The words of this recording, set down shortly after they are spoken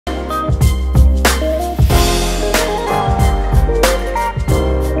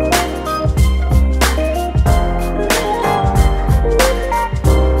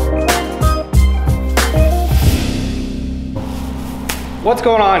What's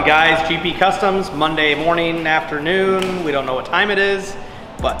going on, guys? GP Customs, Monday morning, afternoon. We don't know what time it is,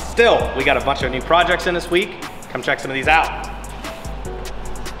 but still, we got a bunch of new projects in this week. Come check some of these out.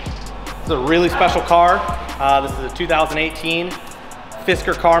 This is a really special car. This is a 2018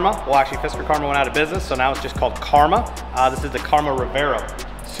 Fisker Karma. Well, actually, Fisker Karma went out of business, so now it's just called Karma. This is the Karma Revero.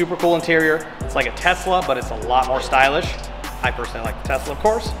 Super cool interior. It's like a Tesla, but it's a lot more stylish. I personally like the Tesla, of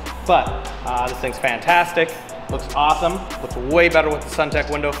course, but this thing's fantastic. Looks awesome. Looks way better with the SunTech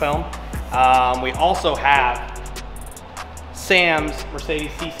window film. We also have Sam's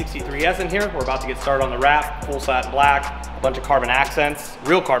Mercedes C63S in here. We're about to get started on the wrap, full satin black, a bunch of carbon accents,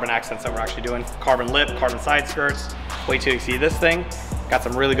 real carbon accents that we're actually doing. Carbon lip, carbon side skirts. Wait till you see this thing. Got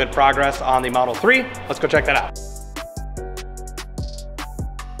some really good progress on the Model 3. Let's go check that out.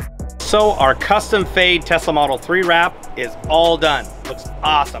 So our custom fade Tesla Model 3 wrap is all done. Looks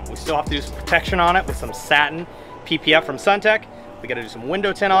awesome. We still have to do some protection on it with some satin PPF from SunTech. We got to do some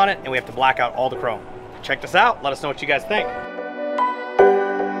window tint on it, and we have to black out all the chrome. Check this out. Let us know what you guys think.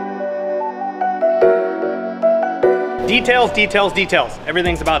 Details, details, details.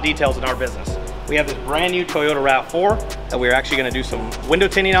 Everything's about details in our business. We have this brand new Toyota RAV4 that we're actually going to do some window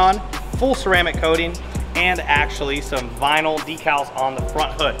tinting on, full ceramic coating, and actually some vinyl decals on the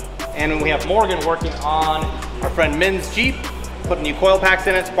front hood. And we have Morgan working on our friend Min's Jeep, putting new coil packs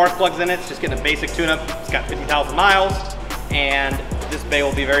in it, spark plugs in it. It's just getting a basic tune-up. It's got 50,000 miles, and this bay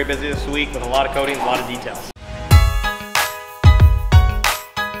will be very busy this week with a lot of coatings, a lot of details.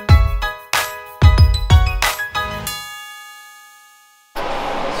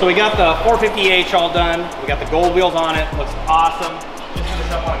 So we got the 450H all done. We got the gold wheels on it. Looks awesome. Just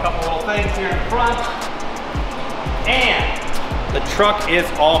finished up on a couple little things here in the front. And the truck is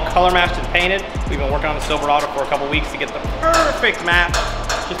all color matched and painted. We've been working on the Silverado for a couple weeks to get the perfect match,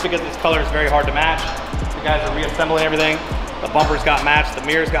 just because this color is very hard to match. The guys are reassembling everything. The bumpers got matched, the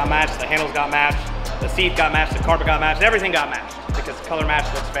mirrors got matched, the handles got matched, the seat got matched, the carpet got matched, everything got matched because the color match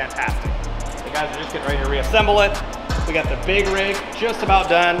looks fantastic. The guys are just getting ready to reassemble it. We got the big rig just about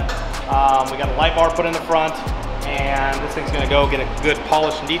done. We got a light bar put in the front, and this thing's gonna go get a good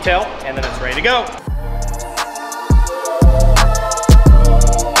polish and detail, and then it's ready to go.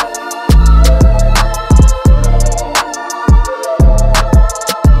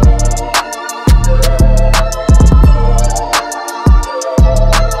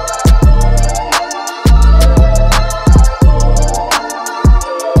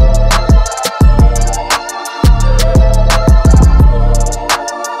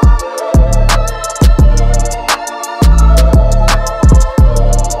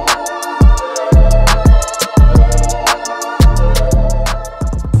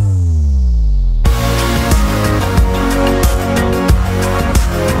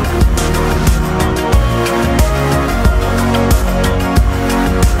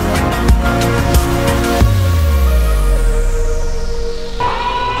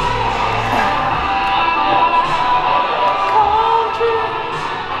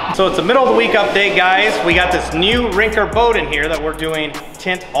 So it's a middle of the week update, guys. We got this new Rinker boat in here that we're doing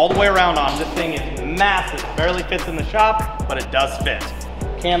tint all the way around on. This thing is massive, barely fits in the shop, but it does fit.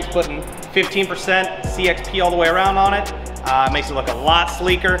 Cam's putting 15% CXP all the way around on it. Makes it look a lot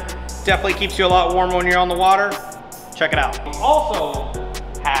sleeker. Definitely keeps you a lot warmer when you're on the water. Check it out. We also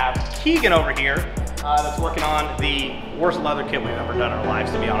have Keegan over here that's working on the worst leather kit we've ever done in our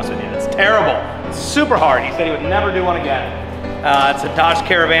lives, to be honest with you. It's terrible. It's super hard. He said he would never do one again. It's a Dodge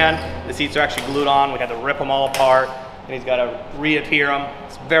Caravan. The seats are actually glued on. We had to rip them all apart, and he's got to re-adhere them.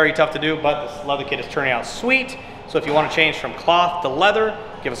 It's very tough to do, but this leather kit is turning out sweet. So if you want to change from cloth to leather,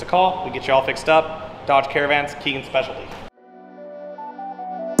 give us a call. We get you all fixed up. Dodge Caravans, Keegan's specialty.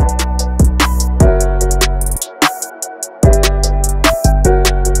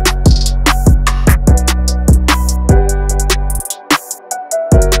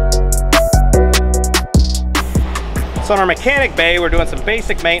 So in our mechanic bay, we're doing some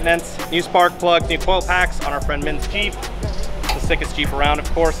basic maintenance, new spark plugs, new coil packs on our friend Min's Jeep. The sickest Jeep around, of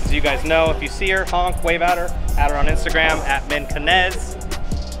course, as you guys know. If you see her, honk, wave at her. Add her on Instagram at Mincanez.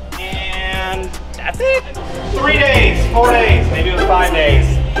 And that's it. 3 days, 4 days, maybe it was 5 days.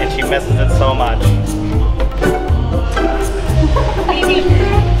 And she misses it so much. You should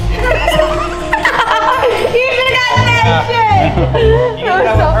have gotten that shit. You need to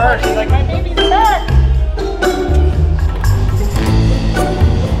go with her. She's like, my baby's back.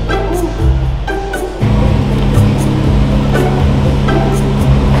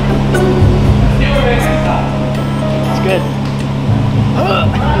 Good.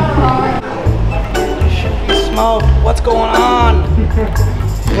 Smoke, what's going on?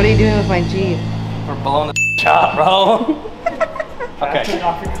 What are you doing with my Jeep? We're blowing the shot, bro. Okay.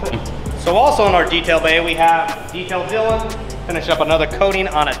 So also in our detail bay, we have Detail Dylan, finish up another coating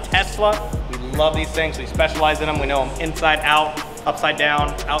on a Tesla. We love these things, we specialize in them. We know them inside out, upside down,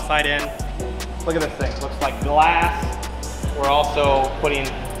 outside in. Look at this thing, looks like glass. We're also putting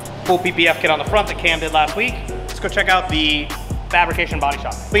full PPF kit on the front that Cam did last week. Let's go check out the fabrication body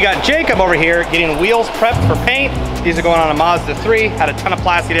shop. We got Jacob over here getting wheels prepped for paint. These are going on a Mazda 3, had a ton of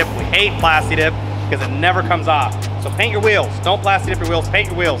plasti dip. We hate plasti dip because it never comes off. So paint your wheels, don't plasti dip your wheels, paint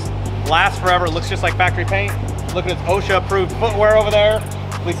your wheels. Lasts forever, looks just like factory paint. Look at his OSHA approved footwear over there.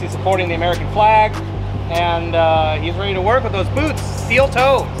 At least he's supporting the American flag. And he's ready to work with those boots. Steel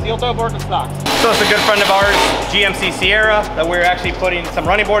toe Birkenstocks. So it's a good friend of ours, GMC Sierra, that we're actually putting some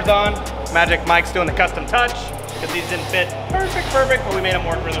running boards on. Magic Mike's doing the custom touch, because these didn't fit perfect, but we made them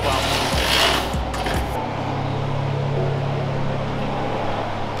work really well.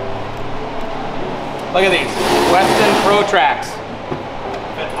 Look at these, Weston Pro Tracks.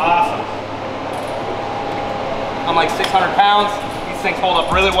 Fit awesome. I'm like 600 pounds. These things hold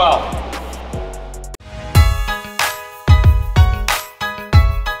up really well.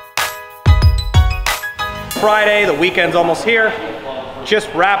 Friday, the weekend's almost here.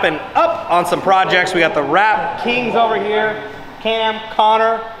 Just wrapping up on some projects. We got the wrap kings over here. Cam,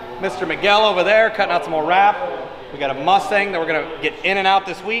 Connor, Mr. Miguel over there, cutting out some more wrap. We got a Mustang that we're gonna get in and out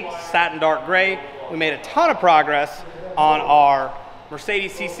this week, satin dark gray. We made a ton of progress on our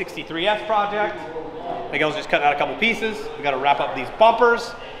Mercedes C63S project. Miguel's just cutting out a couple pieces. We gotta wrap up these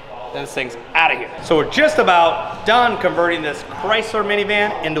bumpers. Then this thing's out of here. So we're just about done converting this Chrysler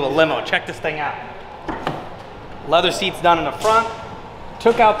minivan into a limo. Check this thing out. Leather seats done in the front.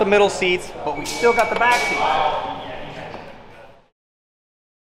 Took out the middle seats, but we still got the back seats.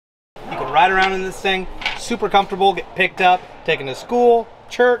 You can ride around in this thing, super comfortable, get picked up, taken to school,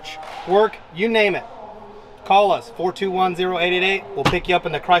 church, work, you name it. Call us, 421-0888. We'll pick you up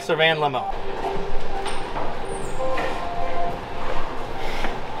in the Chrysler van limo.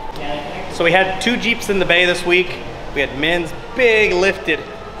 So we had 2 Jeeps in the bay this week. We had Min's big lifted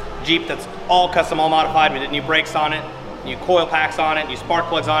Jeep that's all custom, all modified. We did new brakes on it, new coil packs on it, new spark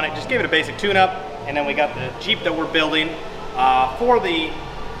plugs on it. Just gave it a basic tune-up. And then we got the Jeep that we're building for the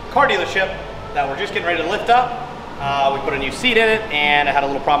car dealership that we're just getting ready to lift up. We put a new seat in it, and it had a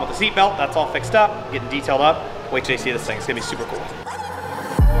little problem with the seat belt. That's all fixed up, getting detailed up. Wait till you see this thing, it's gonna be super cool.